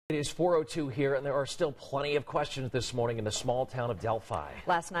It is 4:02 here, and there are still plenty of questions this morning in the small town of Delphi.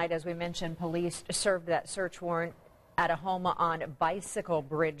 Last night, as we mentioned, police served that search warrant at a home on Bicycle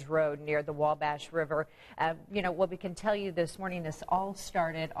Bridge Road near the Wabash River. What we can tell you this morning, this all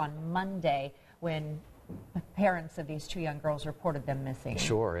started on Monday when parents of these two young girls reported them missing.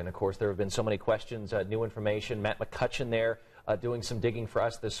 Sure, and of course there have been so many questions, new information. Matt McCutcheon there doing some digging for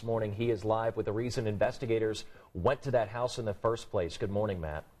us this morning. He is live with the reason investigators went to that house in the first place. Good morning,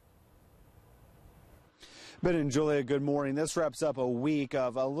 Matt. Ben and Julia, good morning. This wraps up a week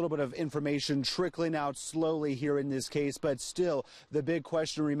of a little bit of information trickling out slowly here in this case, but still the big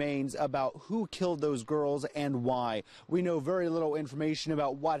question remains about who killed those girls and why. We know very little information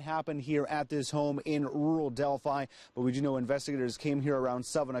about what happened here at this home in rural Delphi, but we do know investigators came here around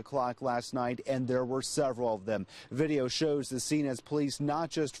 7 o'clock last night, and there were several of them. Video shows the scene as police, not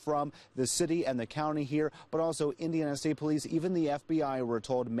just from the city and the county here, but also Indiana State Police, even the FBI were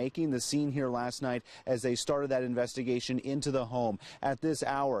told, making the scene here last night as they started that investigation into the home. At this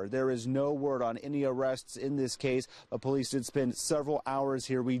hour, there is no word on any arrests in this case, but police did spend several hours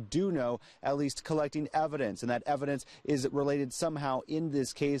here. We do know at least collecting evidence, and that evidence is related somehow in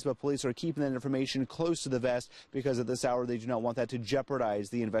this case, but police are keeping that information close to the vest because at this hour they do not want that to jeopardize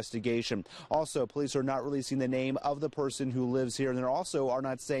the investigation. Also, police are not releasing the name of the person who lives here, and they also are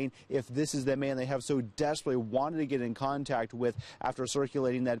not saying if this is the man they have so desperately wanted to get in contact with after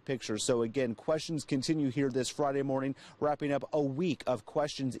circulating that picture. So again, questions continue here this Friday morning, wrapping up a week of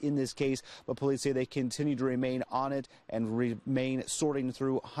questions in this case, but police say they continue to remain on it and remain sorting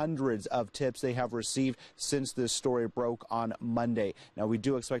through hundreds of tips they have received since this story broke on Monday. Now, we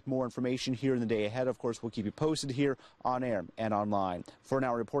do expect more information here in the day ahead. Of course, we'll keep you posted here on air and online. For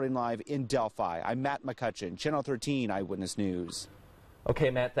now, reporting live in Delphi, I'm Matt McCutcheon, Channel 13 Eyewitness News.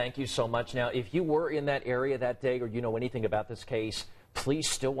 Okay, Matt, thank you so much. Now, if you were in that area that day or you know anything about this case, please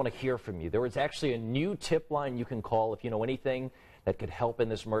still want to hear from you. There is actually a new tip line you can call if you know anything that could help in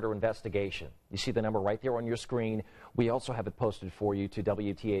this murder investigation. You see the number right there on your screen. We also have it posted for you to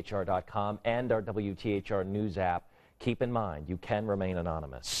WTHR.com and our WTHR News app. Keep in mind, you can remain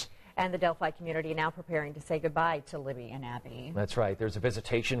anonymous. And the Delphi community now preparing to say goodbye to Libby and Abby. That's right. There's a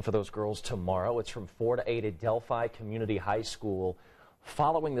visitation for those girls tomorrow. It's from 4 to 8 at Delphi Community High School.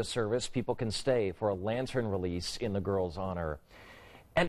 Following the service, people can stay for a lantern release in the girls' honor.